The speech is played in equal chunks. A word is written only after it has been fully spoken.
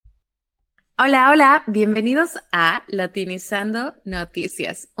Hola, hola, bienvenidos a Latinizando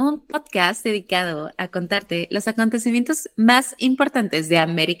Noticias, un podcast dedicado a contarte los acontecimientos más importantes de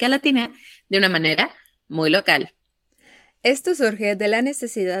América Latina de una manera muy local. Esto surge de la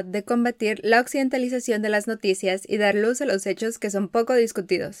necesidad de combatir la occidentalización de las noticias y dar luz a los hechos que son poco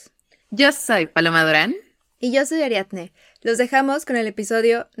discutidos. Yo soy Paloma Durán. Y yo soy Ariadne. Los dejamos con el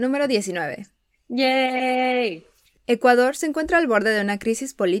episodio número 19. ¡Yay! Ecuador se encuentra al borde de una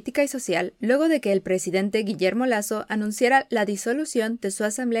crisis política y social luego de que el presidente Guillermo Lasso anunciara la disolución de su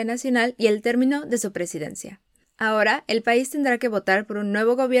Asamblea Nacional y el término de su presidencia. Ahora, el país tendrá que votar por un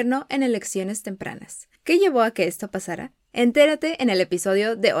nuevo gobierno en elecciones tempranas. ¿Qué llevó a que esto pasara? Entérate en el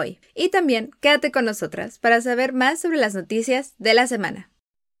episodio de hoy. Y también quédate con nosotras para saber más sobre las noticias de la semana.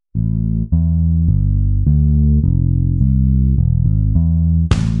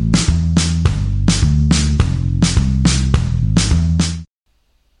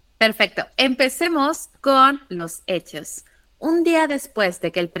 Perfecto, empecemos con los hechos. Un día después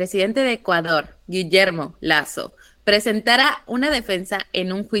de que el presidente de Ecuador, Guillermo Lasso, presentara una defensa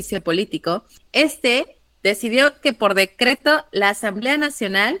en un juicio político, decidió que por decreto la Asamblea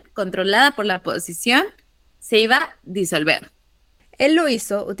Nacional, controlada por la oposición, se iba a disolver. Él lo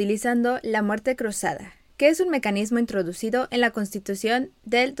hizo utilizando la Muerte Cruzada, que es un mecanismo introducido en la Constitución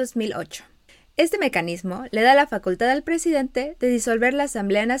del 2008. Este mecanismo le da la facultad al presidente de disolver la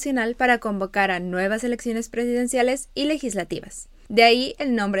Asamblea Nacional para convocar a nuevas elecciones presidenciales y legislativas. De ahí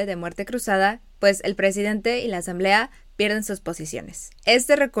el nombre de Muerte Cruzada, pues el presidente y la Asamblea pierden sus posiciones.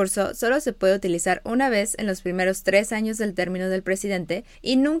 Este recurso solo se puede utilizar una vez en los primeros 3 años del término del presidente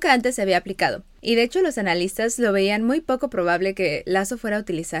y nunca antes se había aplicado. Y de hecho los analistas lo veían muy poco probable que Lasso fuera a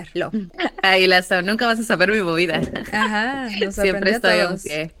utilizarlo. Ay, Lazo, nunca vas a saber mi movida. Ajá, nos Siempre sorprendió a estoy un todos.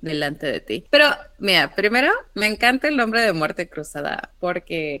 pie delante de ti. Pero, mira, primero, me encanta el nombre de Muerte Cruzada,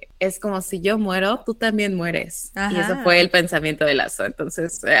 porque es como si yo muero, tú también mueres. Ajá. Y eso fue el pensamiento de Lazo.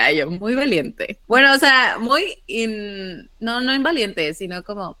 Entonces, ay, yo muy valiente. Bueno, o sea, no invaliente, sino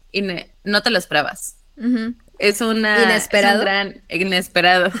como no te lo esperabas. Uh-huh. Es un ¿Inesperado? gran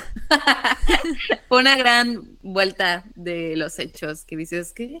inesperado. Fue una gran vuelta de los hechos que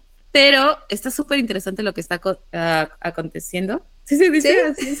dices que. Pero está súper interesante lo que está aconteciendo. Sí, se dice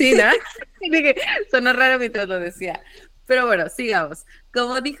así, sí, ¿no? Dije, sonó raro mientras lo decía. Pero bueno, sigamos.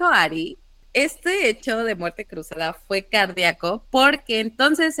 Como dijo Ari, este hecho de Muerte Cruzada fue cardíaco porque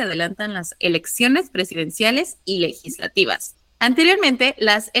entonces se adelantan las elecciones presidenciales y legislativas. Anteriormente,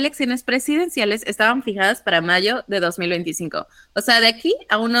 las elecciones presidenciales estaban fijadas para mayo de 2025, o sea, de aquí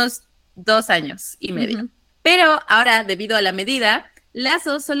a unos 2 años y medio. Uh-huh. Pero ahora, debido a la medida,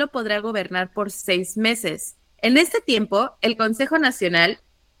 Lasso solo podrá gobernar por 6 meses. En este tiempo, el Consejo Nacional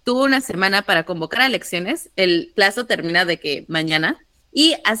tuvo una semana para convocar elecciones, el plazo termina de que mañana,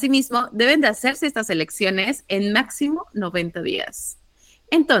 y asimismo deben de hacerse estas elecciones en máximo 90 días.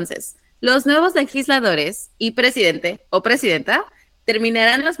 Entonces, los nuevos legisladores y presidente o presidenta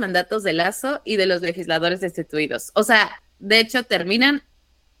terminarán los mandatos de Lasso y de los legisladores destituidos. O sea, de hecho terminan,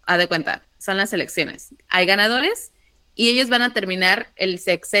 haz de cuenta, son las elecciones. Hay ganadores y ellos van a terminar el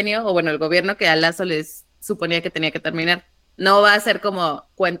sexenio o bueno, el gobierno que a Lasso les suponía que tenía que terminar. No va a ser como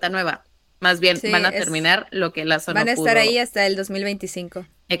cuenta nueva. Más bien van a terminar lo que Lasso no pudo. Van a estar ahí hasta el 2025.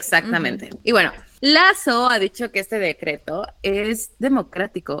 Exactamente. Uh-huh. Y bueno, Lasso ha dicho que este decreto es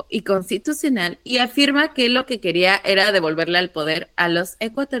democrático y constitucional y afirma que lo que quería era devolverle al poder a los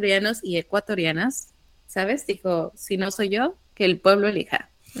ecuatorianos y ecuatorianas. ¿Sabes? Dijo, si no soy yo, que el pueblo elija.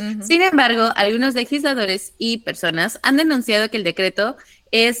 Uh-huh. Sin embargo, algunos legisladores y personas han denunciado que el decreto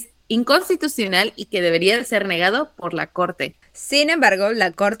es inconstitucional y que debería de ser negado por la Corte. Sin embargo,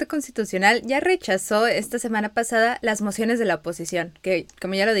 la Corte Constitucional ya rechazó esta semana pasada las mociones de la oposición, que,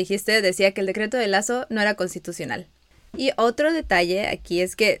 como ya lo dijiste, decía que el decreto de Lasso no era constitucional. Y otro detalle aquí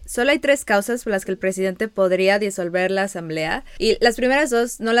es que solo hay 3 causas por las que el presidente podría disolver la asamblea, y las primeras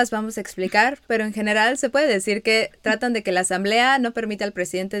 2 no las vamos a explicar, pero en general se puede decir que tratan de que la asamblea no permita al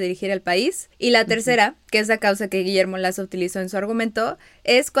presidente dirigir el país, y la tercera, que es la causa que Guillermo Lasso utilizó en su argumento,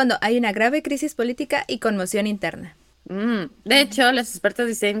 es cuando hay una grave crisis política y conmoción interna. De hecho, los expertos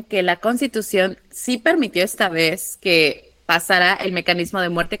dicen que la Constitución sí permitió esta vez que pasara el mecanismo de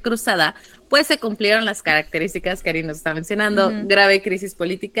muerte cruzada, pues se cumplieron las características que Ari nos está mencionando, uh-huh. Grave crisis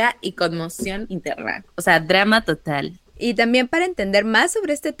política y conmoción interna, o sea, drama total. Y también para entender más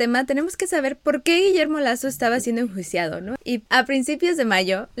sobre este tema tenemos que saber por qué Guillermo Lasso estaba siendo enjuiciado, ¿no? Y a principios de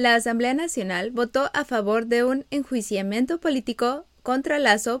mayo, la Asamblea Nacional votó a favor de un enjuiciamiento político contra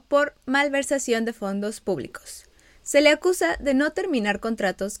Lasso por malversación de fondos públicos. Se le acusa de no terminar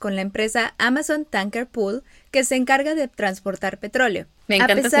contratos con la empresa Amazon Tanker Pool, que se encarga de transportar petróleo. Me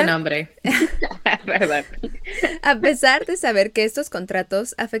encanta ese nombre. Perdón. A pesar de saber que estos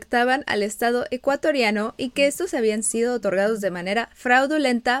contratos afectaban al Estado ecuatoriano y que estos habían sido otorgados de manera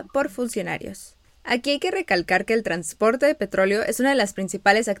fraudulenta por funcionarios. Aquí hay que recalcar que el transporte de petróleo es una de las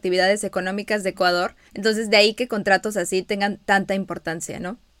principales actividades económicas de Ecuador, entonces de ahí que contratos así tengan tanta importancia,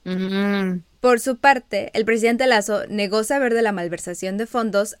 ¿no? Por su parte, el presidente Lasso negó saber de la malversación de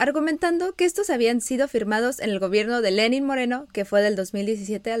fondos, argumentando que estos habían sido firmados en el gobierno de Lenín Moreno, que fue del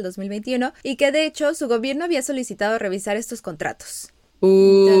 2017 al 2021, y que de hecho su gobierno había solicitado revisar estos contratos.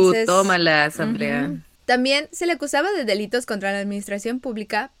 Entonces, toma la asamblea. También se le acusaba de delitos contra la administración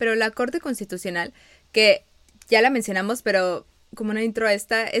pública, pero la Corte Constitucional, que ya la mencionamos, pero como una intro a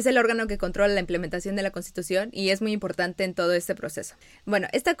esta, es el órgano que controla la implementación de la Constitución y es muy importante en todo este proceso. Bueno,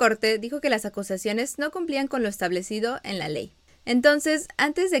 esta Corte dijo que las acusaciones no cumplían con lo establecido en la ley. Entonces,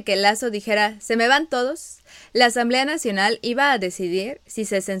 antes de que Lasso dijera "se me van todos", la Asamblea Nacional iba a decidir si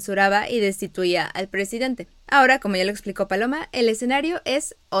se censuraba y destituía al presidente. Ahora, como ya lo explicó Paloma, el escenario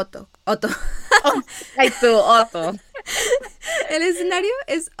es Otto. Ay, tú, Otto. El escenario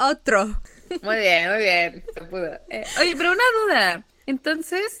es otro. Muy bien, se pudo. Oye, pero una duda.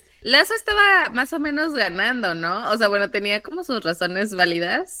 Entonces, Lazo estaba más o menos ganando, ¿no? O sea, bueno, tenía como sus razones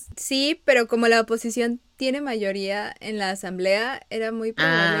válidas. Sí, pero como la oposición tiene mayoría en la asamblea, era muy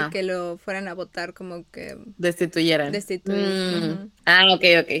probable que lo fueran a votar como que... destituyeran.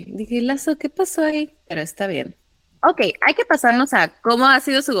 Ok. Dije, Lazo, ¿qué pasó ahí? Pero está bien. Ok, hay que pasarnos a cómo ha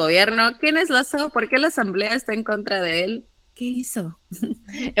sido su gobierno. ¿Quién es Lazo? ¿Por qué la asamblea está en contra de él? ¿Qué hizo?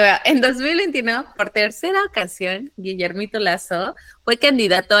 En 2021, por tercera ocasión, Guillermito Lasso fue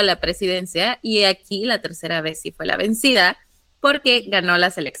candidato a la presidencia y aquí la tercera vez sí fue la vencida porque ganó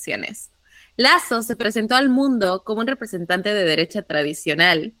las elecciones. Lasso se presentó al mundo como un representante de derecha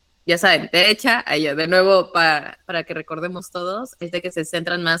tradicional. Ya saben, derecha, de nuevo para que recordemos todos, es de que se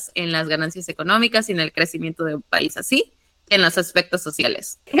centran más en las ganancias económicas y en el crecimiento de un país así, en los aspectos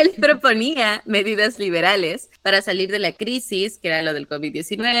sociales. Él proponía medidas liberales para salir de la crisis, que era lo del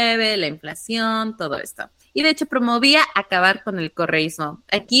COVID-19, la inflación, todo esto. Y de hecho promovía acabar con el correísmo.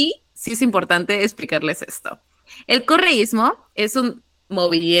 Aquí sí es importante explicarles esto. El correísmo es un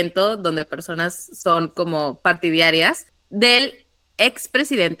movimiento donde personas son como partidarias del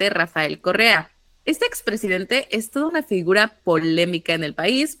expresidente Rafael Correa. Este expresidente es toda una figura polémica en el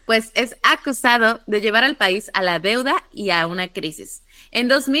país, pues es acusado de llevar al país a la deuda y a una crisis. En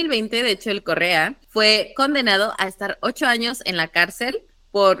 2020, de hecho, el Correa fue condenado a estar 8 años en la cárcel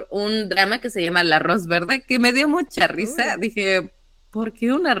por un drama que se llama El Arroz Verde, que me dio mucha risa. Dije, ¿por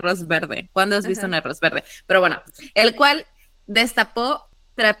qué un arroz verde? ¿Cuándo has visto un arroz verde? Pero bueno, el cual destapó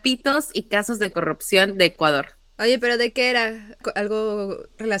trapitos y casos de corrupción de Ecuador. Oye, ¿pero de qué era? ¿Algo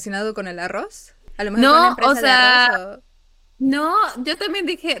relacionado con el arroz? A lo mejor no, o sea, no, yo también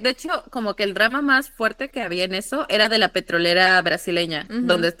dije, de hecho, como que el drama más fuerte que había en eso era de la petrolera brasileña,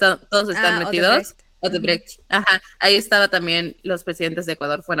 donde todos están metidos. Odebrecht. Ajá, ahí estaba también los presidentes de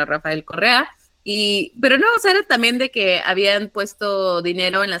Ecuador, fueron Rafael Correa, pero no, o sea, era también de que habían puesto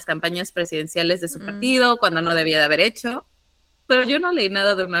dinero en las campañas presidenciales de su partido, cuando no debía de haber hecho, pero yo no leí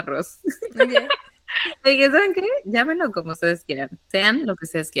nada de un arroz. Okay. Dije, ¿saben qué? Llámenlo como ustedes quieran, sean lo que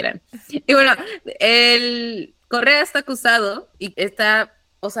ustedes quieran. Y bueno, el Correa está acusado y está,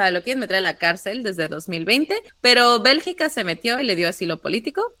 o sea, lo quieren meter a la cárcel desde 2020, pero Bélgica se metió y le dio asilo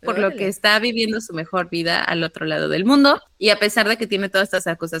político, por lo que está viviendo su mejor vida al otro lado del mundo. Y a pesar de que tiene todas estas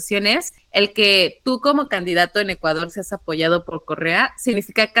acusaciones, el que tú como candidato en Ecuador seas apoyado por Correa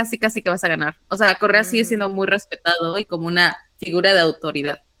significa casi que vas a ganar. O sea, Correa sigue siendo muy respetado y como una figura de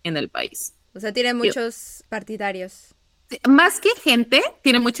autoridad en el país. O sea, tiene muchos partidarios. Más que gente,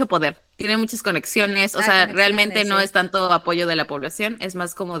 tiene mucho poder, tiene muchas conexiones, o sea, realmente no es tanto apoyo de la población, es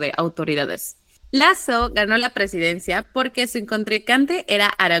más como de autoridades. Lasso ganó la presidencia porque su contrincante era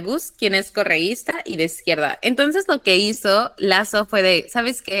Araguz, quien es correísta y de izquierda. Entonces lo que hizo Lasso fue de,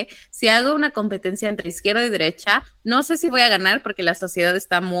 ¿sabes qué? Si hago una competencia entre izquierda y derecha, no sé si voy a ganar porque la sociedad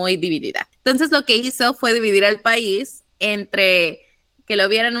está muy dividida. Entonces lo que hizo fue dividir al país entre... que lo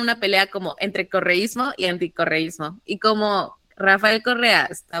vieran una pelea como entre correísmo y anticorreísmo. Y como Rafael Correa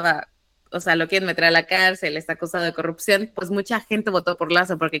estaba, o sea, lo quieren meter a la cárcel, está acusado de corrupción, pues mucha gente votó por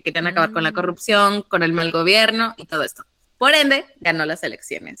Lasso porque querían acabar con la corrupción, con el mal gobierno y todo esto. Por ende, ganó las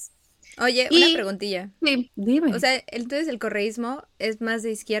elecciones. Oye, una preguntilla. Sí, dime. O sea, entonces el correísmo es más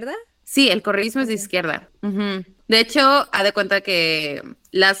de izquierda. Sí, el correísmo es de izquierda. De hecho, haz de cuenta que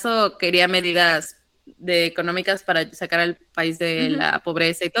Lasso quería medidas económicas para sacar al país de la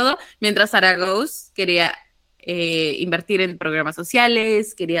pobreza y todo, mientras Araguz quería invertir en programas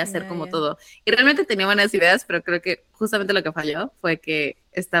sociales, quería hacer como todo. Y realmente tenía buenas ideas, pero creo que justamente lo que falló fue que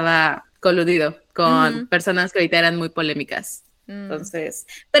estaba coludido con personas que ahorita eran muy polémicas. Entonces,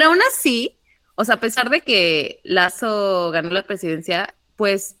 pero aún así, o sea, a pesar de que Lasso ganó la presidencia,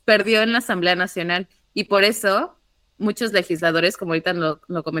 pues perdió en la Asamblea Nacional y por eso muchos legisladores, como ahorita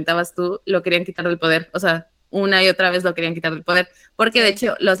lo comentabas tú, lo querían quitar del poder. O sea, una y otra vez lo querían quitar del poder, porque de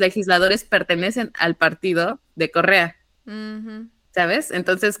hecho los legisladores pertenecen al partido de Correa. ¿Sabes?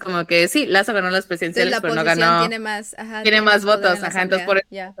 Entonces, como que sí, Lazo ganó las presidenciales, pero no ganó. Tiene más votos, entonces por eso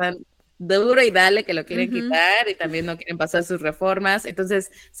están duro y dale que lo quieren quitar y también no quieren pasar sus reformas. Entonces,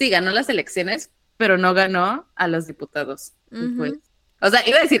 sí, ganó las elecciones, pero no ganó a los diputados. Pues, o sea,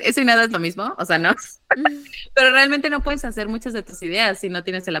 iba a decir, eso y nada es lo mismo, o sea, no. Pero realmente no puedes hacer muchas de tus ideas si no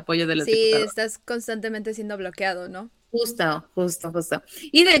tienes el apoyo de los diputados. Sí, estás constantemente siendo bloqueado, ¿no? Justo.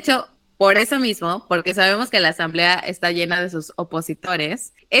 Y de hecho, por eso mismo, porque sabemos que la Asamblea está llena de sus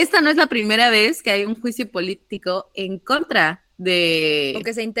opositores, esta no es la primera vez que hay un juicio político en contra de... O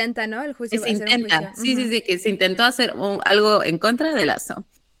que se intenta, ¿no? El juicio. Que se intenta, sí, que se intentó hacer algo en contra de Lazo.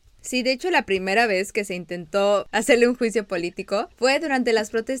 Sí, de hecho la primera vez que se intentó hacerle un juicio político fue durante las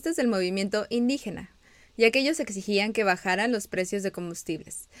protestas del movimiento indígena, ya que ellos exigían que bajaran los precios de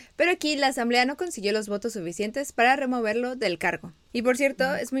combustibles. Pero aquí la Asamblea no consiguió los votos suficientes para removerlo del cargo. Y por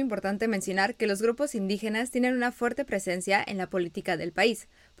cierto, es muy importante mencionar que los grupos indígenas tienen una fuerte presencia en la política del país,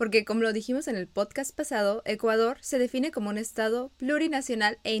 porque como lo dijimos en el podcast pasado, Ecuador se define como un estado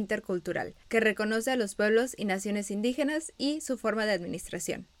plurinacional e intercultural, que reconoce a los pueblos y naciones indígenas y su forma de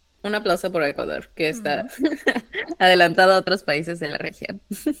administración. Un aplauso por Ecuador, que está adelantado a otros países de la región.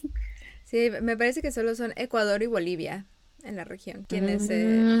 Sí, me parece que solo son Ecuador y Bolivia en la región, quienes se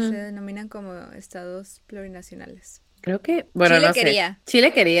denominan como estados plurinacionales. Creo que, bueno, Chile no quería. sé.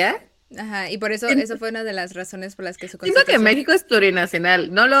 ¿Chile quería? Ajá, y por eso fue una de las razones por las que su constitución... Siento que México es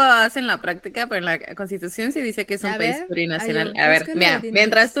plurinacional, no lo hace en la práctica, pero en la constitución sí dice que es un país plurinacional. A ver, mira,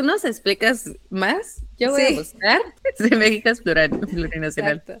 mientras tú nos explicas más, yo voy a buscar si México es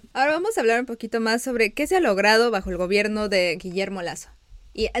plurinacional. Exacto. Ahora vamos a hablar un poquito más sobre qué se ha logrado bajo el gobierno de Guillermo Lasso.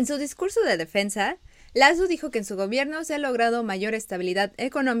 Y en su discurso de defensa, Lasso dijo que en su gobierno se ha logrado mayor estabilidad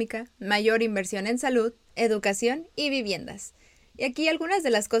económica, mayor inversión en salud, educación y viviendas. Y aquí algunas de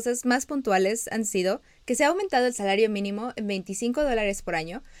las cosas más puntuales han sido que se ha aumentado el salario mínimo en $25 por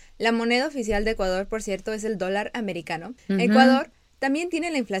año. La moneda oficial de Ecuador, por cierto, es el dólar americano. Ecuador también tiene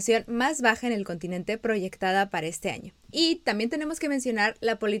la inflación más baja en el continente proyectada para este año. Y también tenemos que mencionar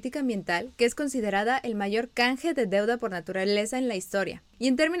la política ambiental, que es considerada el mayor canje de deuda por naturaleza en la historia. Y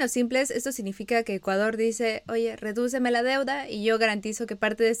en términos simples, esto significa que Ecuador dice, oye, redúceme la deuda y yo garantizo que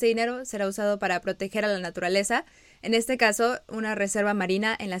parte de ese dinero será usado para proteger a la naturaleza, en este caso, una reserva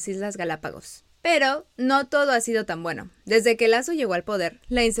marina en las Islas Galápagos. Pero no todo ha sido tan bueno. Desde que Lasso llegó al poder,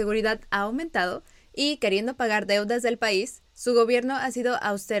 la inseguridad ha aumentado y, queriendo pagar deudas del país, su gobierno ha sido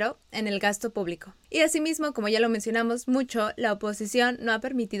austero en el gasto público. Y asimismo, como ya lo mencionamos mucho, la oposición no ha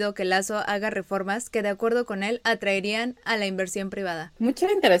permitido que Lasso haga reformas que, de acuerdo con él, atraerían a la inversión privada. Mucho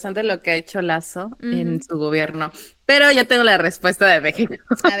interesante lo que ha hecho Lasso en su gobierno. Pero yo tengo la respuesta de México.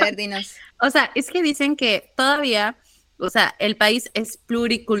 A ver, dinos. O sea, es que dicen que todavía, o sea, el país es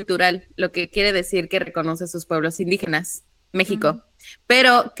pluricultural, lo que quiere decir que reconoce a sus pueblos indígenas, México.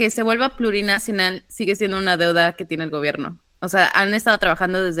 Pero que se vuelva plurinacional sigue siendo una deuda que tiene el gobierno. O sea, han estado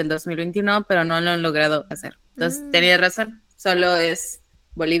trabajando desde el 2021, pero no lo han logrado hacer. Entonces, tenías razón, solo es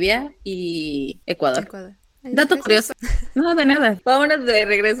Bolivia y Ecuador. Dato curioso. No, de nada. Vámonos de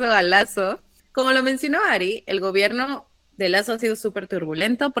regreso a Lasso. Como lo mencionó Ari, el gobierno de Lasso ha sido súper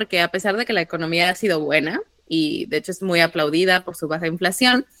turbulento porque a pesar de que la economía ha sido buena y de hecho es muy aplaudida por su baja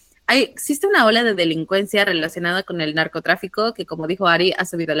inflación, existe una ola de delincuencia relacionada con el narcotráfico que, como dijo Ari, ha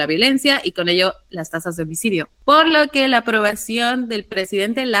subido la violencia y con ello las tasas de homicidio. Por lo que la aprobación del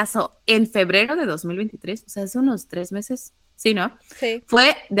presidente Lasso en febrero de 2023, o sea, hace unos 3 meses, ¿sí, no? Sí.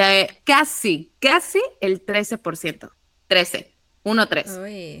 Fue de casi el 13%.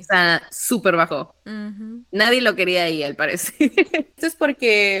 1.3. O sea, súper bajo. Nadie lo quería ahí, al parecer. Esto es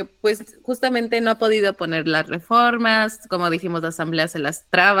porque, pues, justamente no ha podido poner las reformas, como dijimos, la asamblea se las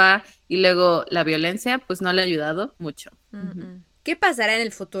traba, y luego la violencia, pues, no le ha ayudado mucho. ¿Qué pasará en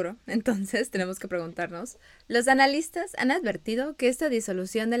el futuro? Entonces, tenemos que preguntarnos. Los analistas han advertido que esta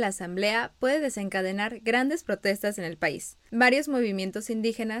disolución de la asamblea puede desencadenar grandes protestas en el país. Varios movimientos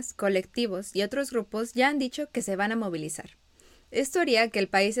indígenas, colectivos y otros grupos ya han dicho que se van a movilizar. Esto haría que el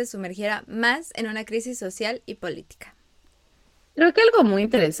país se sumergiera más en una crisis social y política. Creo que algo muy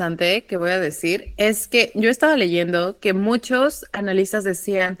interesante que voy a decir es que yo estaba leyendo que muchos analistas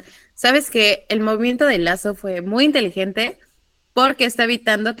decían, Sabes que el movimiento de Lazo fue muy inteligente porque está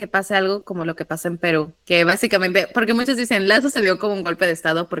evitando que pase algo como lo que pasó en Perú, que básicamente, porque muchos dicen, Lazo se dio como un golpe de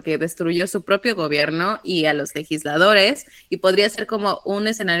estado porque destruyó su propio gobierno y a los legisladores, y podría ser como un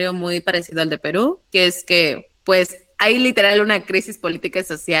escenario muy parecido al de Perú, que es que, pues, hay literal una crisis política y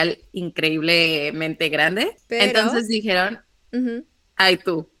social increíblemente grande. Pero, Entonces dijeron, ujú. ay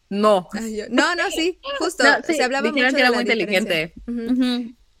tú, no. No, no, sí, justo, No, se sí, hablaba dijeron mucho que de era la muy diferencia. inteligente. Ujú.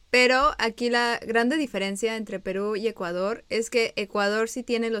 Ujú. Pero aquí la grande diferencia entre Perú y Ecuador es que Ecuador sí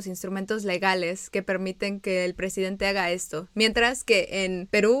tiene los instrumentos legales que permiten que el presidente haga esto, mientras que en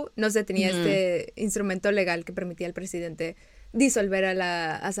Perú no se tenía Ujú. este instrumento legal que permitía al presidente disolver a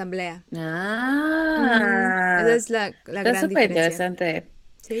la asamblea. Ujú. Esa Ah, es la está gran súper diferencia. interesante.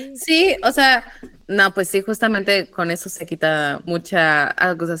 Sí. Sí, o sea, no, pues sí, justamente con eso se quita muchas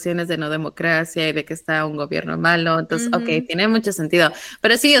acusaciones de no democracia y de que está un gobierno malo. Entonces, ok, Ujú. tiene mucho sentido.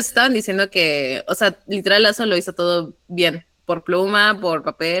 Pero sí, os estaban diciendo que, o sea, literal Lazo lo hizo todo bien, por pluma, por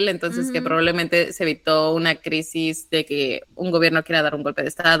papel, entonces que Ujú. probablemente se evitó una crisis de que un gobierno quiera dar un golpe de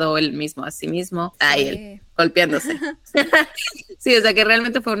estado, él mismo a sí mismo, ay, él Sí. golpeándose. Sí, o sea que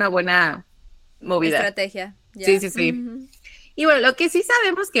realmente fue una buena movida. Estrategia, Sí, ya. sí, sí. Ujú. Y bueno, lo que sí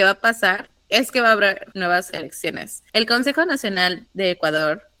sabemos que va a pasar es que va a haber nuevas elecciones. El Consejo Nacional de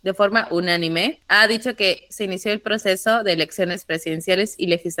Ecuador, de forma unánime, ha dicho que se inició el proceso de elecciones presidenciales y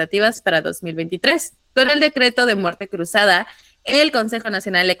legislativas para 2023. Con el decreto de muerte cruzada, el Consejo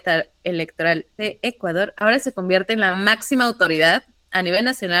Nacional Electoral de Ecuador ahora se convierte en la máxima autoridad a nivel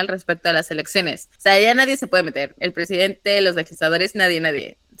nacional respecto a las elecciones. O sea, ya nadie se puede meter. El presidente, los legisladores,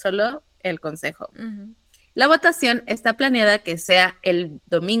 nadie. Solo el Consejo. Ujú. La votación está planeada que sea el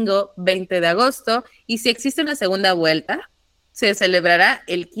domingo 20 de agosto y si existe una segunda vuelta, se celebrará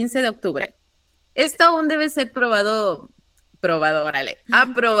el 15 de octubre. Esto aún debe ser aprobado,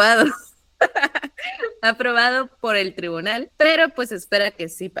 aprobado por el tribunal, pero pues espera que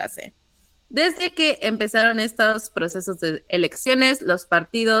sí pase. Desde que empezaron estos procesos de elecciones, los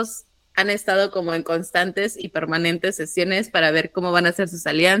partidos han estado como en constantes y permanentes sesiones para ver cómo van a ser sus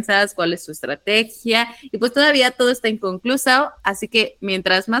alianzas, cuál es su estrategia, y pues todavía todo está inconcluso, así que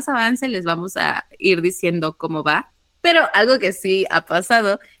mientras más avance les vamos a ir diciendo cómo va. Pero algo que sí ha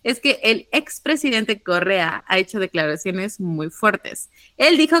pasado es que el expresidente Correa ha hecho declaraciones muy fuertes.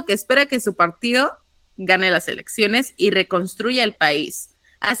 Él dijo que espera que su partido gane las elecciones y reconstruya el país.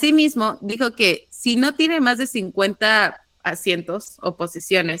 Asimismo, dijo que si no tiene más de 50 asientos o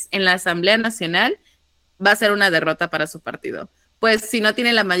posiciones en la Asamblea Nacional, va a ser una derrota para su partido. Pues si no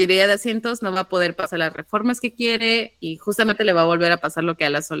tiene la mayoría de asientos, no va a poder pasar las reformas que quiere y justamente le va a volver a pasar lo que a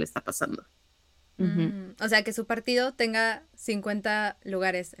la Sol está pasando. Uh-huh. O sea, que su partido tenga 50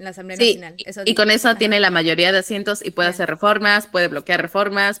 lugares en la Asamblea Sí, Nacional. Eso y con dijo. eso Ajá. tiene la mayoría de asientos y puede Ya. hacer reformas, puede bloquear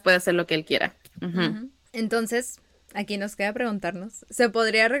reformas, puede hacer lo que él quiera. Uh-huh. Ujú. Entonces, aquí nos queda preguntarnos, ¿se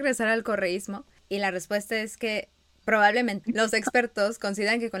podría regresar al correísmo? Y la respuesta es que probablemente. Los expertos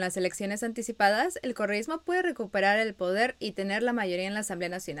consideran que con las elecciones anticipadas, el correísmo puede recuperar el poder y tener la mayoría en la Asamblea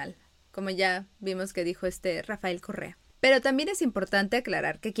Nacional, como ya vimos que dijo Rafael Correa. Pero también es importante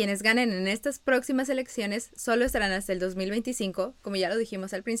aclarar que quienes ganen en estas próximas elecciones solo estarán hasta el 2025, como ya lo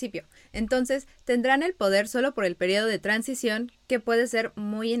dijimos al principio. Entonces, tendrán el poder solo por el periodo de transición, que puede ser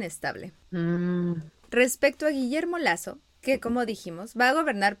muy inestable. Respecto a Guillermo Lasso, que como dijimos, va a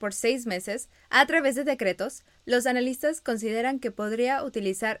gobernar por 6 meses a través de decretos, los analistas consideran que podría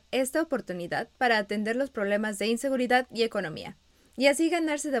utilizar esta oportunidad para atender los problemas de inseguridad y economía, y así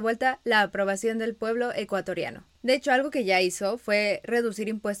ganarse de vuelta la aprobación del pueblo ecuatoriano. De hecho, algo que ya hizo fue reducir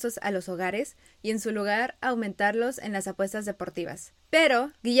impuestos a los hogares y en su lugar aumentarlos en las apuestas deportivas.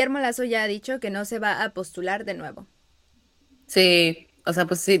 Pero Guillermo Lasso ya ha dicho que no se va a postular de nuevo. Sí, o sea,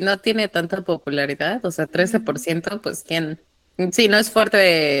 pues si no tiene tanta popularidad, o sea, 13%, pues quién. Sí, no es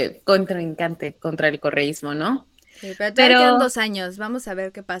fuerte contrincante contra el correísmo, ¿no? Sí, pero todavía quedan Pero, 2 años, vamos a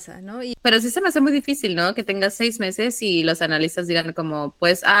ver qué pasa, ¿no? pero sí se me hace muy difícil, ¿no? Que tengas 6 meses y los analistas digan como,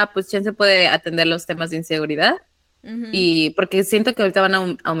 pues, pues chance puede atender los temas de inseguridad. Ujú. Y porque siento que ahorita van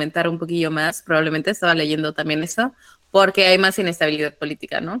a aumentar un poquillo más, probablemente estaba leyendo también eso, porque hay más inestabilidad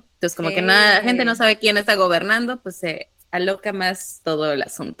política, ¿no? Entonces, como que nada, la gente no Sí. sabe quién está gobernando, pues se aloca más todo el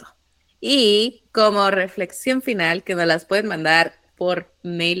asunto. Y como reflexión final, que nos las pueden mandar por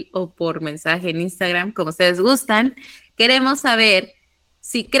mail o por mensaje en Instagram, como ustedes gustan, queremos saber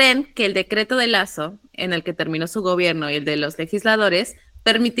si creen que el decreto de Lazo, en el que terminó su gobierno y el de los legisladores,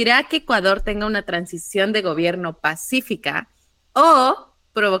 permitirá que Ecuador tenga una transición de gobierno pacífica o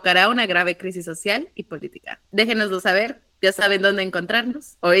provocará una grave crisis social y política. Déjenoslo saber, ya saben dónde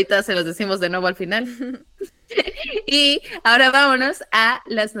encontrarnos. Ahorita se los decimos de nuevo al final. Y ahora vámonos a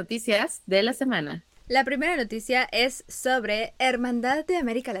las noticias de la semana. La primera noticia es sobre Hermandad de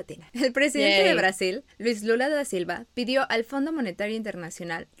América Latina. El presidente de Brasil, Luis Lula da Silva, pidió al Fondo Monetario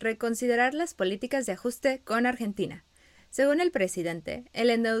Internacional reconsiderar las políticas de ajuste con Argentina. Según el presidente, el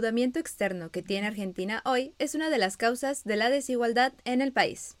endeudamiento externo que tiene Argentina hoy es una de las causas de la desigualdad en el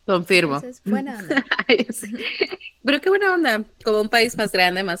país. Confirmo. Entonces, buena onda. Ay, sí. Pero qué buena onda, como un país más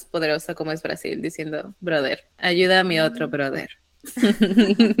grande, más poderoso como es Brasil, diciendo, brother, ayuda a mi otro brother.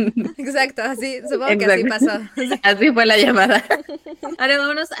 Exacto, así, supongo que así pasó. Así fue la llamada. Ahora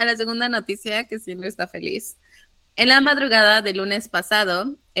vámonos a la segunda noticia que sí no está feliz. En la madrugada del lunes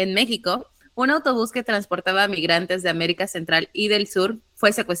pasado, en México, un autobús que transportaba migrantes de América Central y del Sur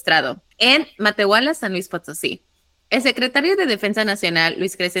fue secuestrado en Matehuala, San Luis Potosí. El secretario de Defensa Nacional,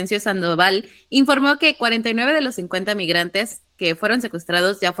 Luis Crescencio Sandoval, informó que 49 de los 50 migrantes que fueron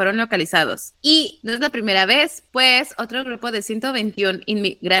secuestrados ya fueron localizados. Y no es la primera vez, pues otro grupo de 121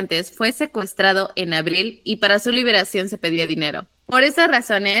 inmigrantes fue secuestrado en abril y para su liberación se pedía dinero. Por esas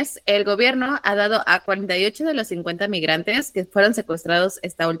razones, el gobierno ha dado a 48 de los 50 migrantes que fueron secuestrados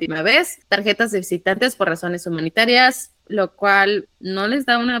esta última vez tarjetas de visitantes por razones humanitarias, lo cual no les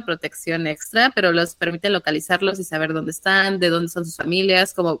da una protección extra, pero los permite localizarlos y saber dónde están, de dónde son sus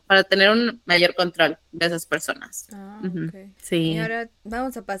familias, como para tener un mayor control de esas personas. Okay. Sí. Y ahora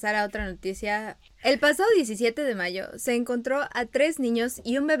vamos a pasar a otra noticia. El pasado 17 de mayo se encontró a 3 niños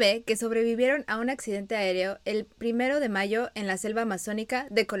y un bebé que sobrevivieron a un accidente aéreo el 1 de mayo en la selva amazónica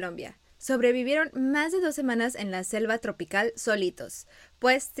de Colombia. Sobrevivieron más de 2 semanas en la selva tropical solitos,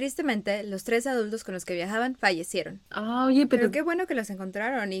 pues tristemente los 3 adultos con los que viajaban fallecieron. Oye, pero qué bueno que los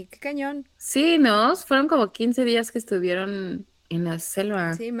encontraron y qué cañón. Sí, ¿no? Fueron como 15 días que estuvieron en la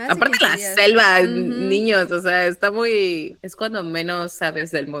selva. Sí, más aparte de 15 la días. selva, niños, o sea, está muy... Es cuando menos sabes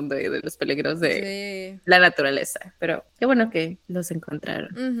del mundo y de los peligros de la naturaleza. Pero qué bueno que los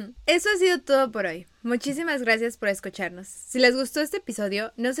encontraron. Eso ha sido todo por hoy. Muchísimas gracias por escucharnos. Si les gustó este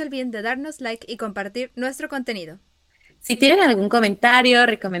episodio, no se olviden de darnos like y compartir nuestro contenido. Si tienen algún comentario,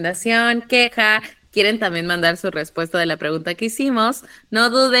 recomendación, queja, quieren también mandar su respuesta de la pregunta que hicimos, no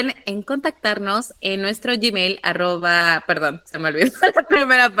duden en contactarnos en nuestro Gmail, se me olvidó la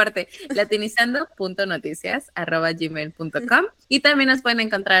primera parte, latinizando.noticias@gmail.com, y también nos pueden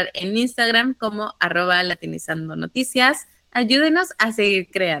encontrar en Instagram como @latinizandonoticias. Ayúdenos a seguir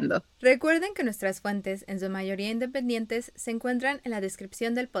creando. Recuerden que nuestras fuentes, en su mayoría independientes, se encuentran en la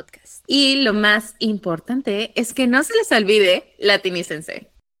descripción del podcast. Y lo más importante es que no se les olvide, latinícense.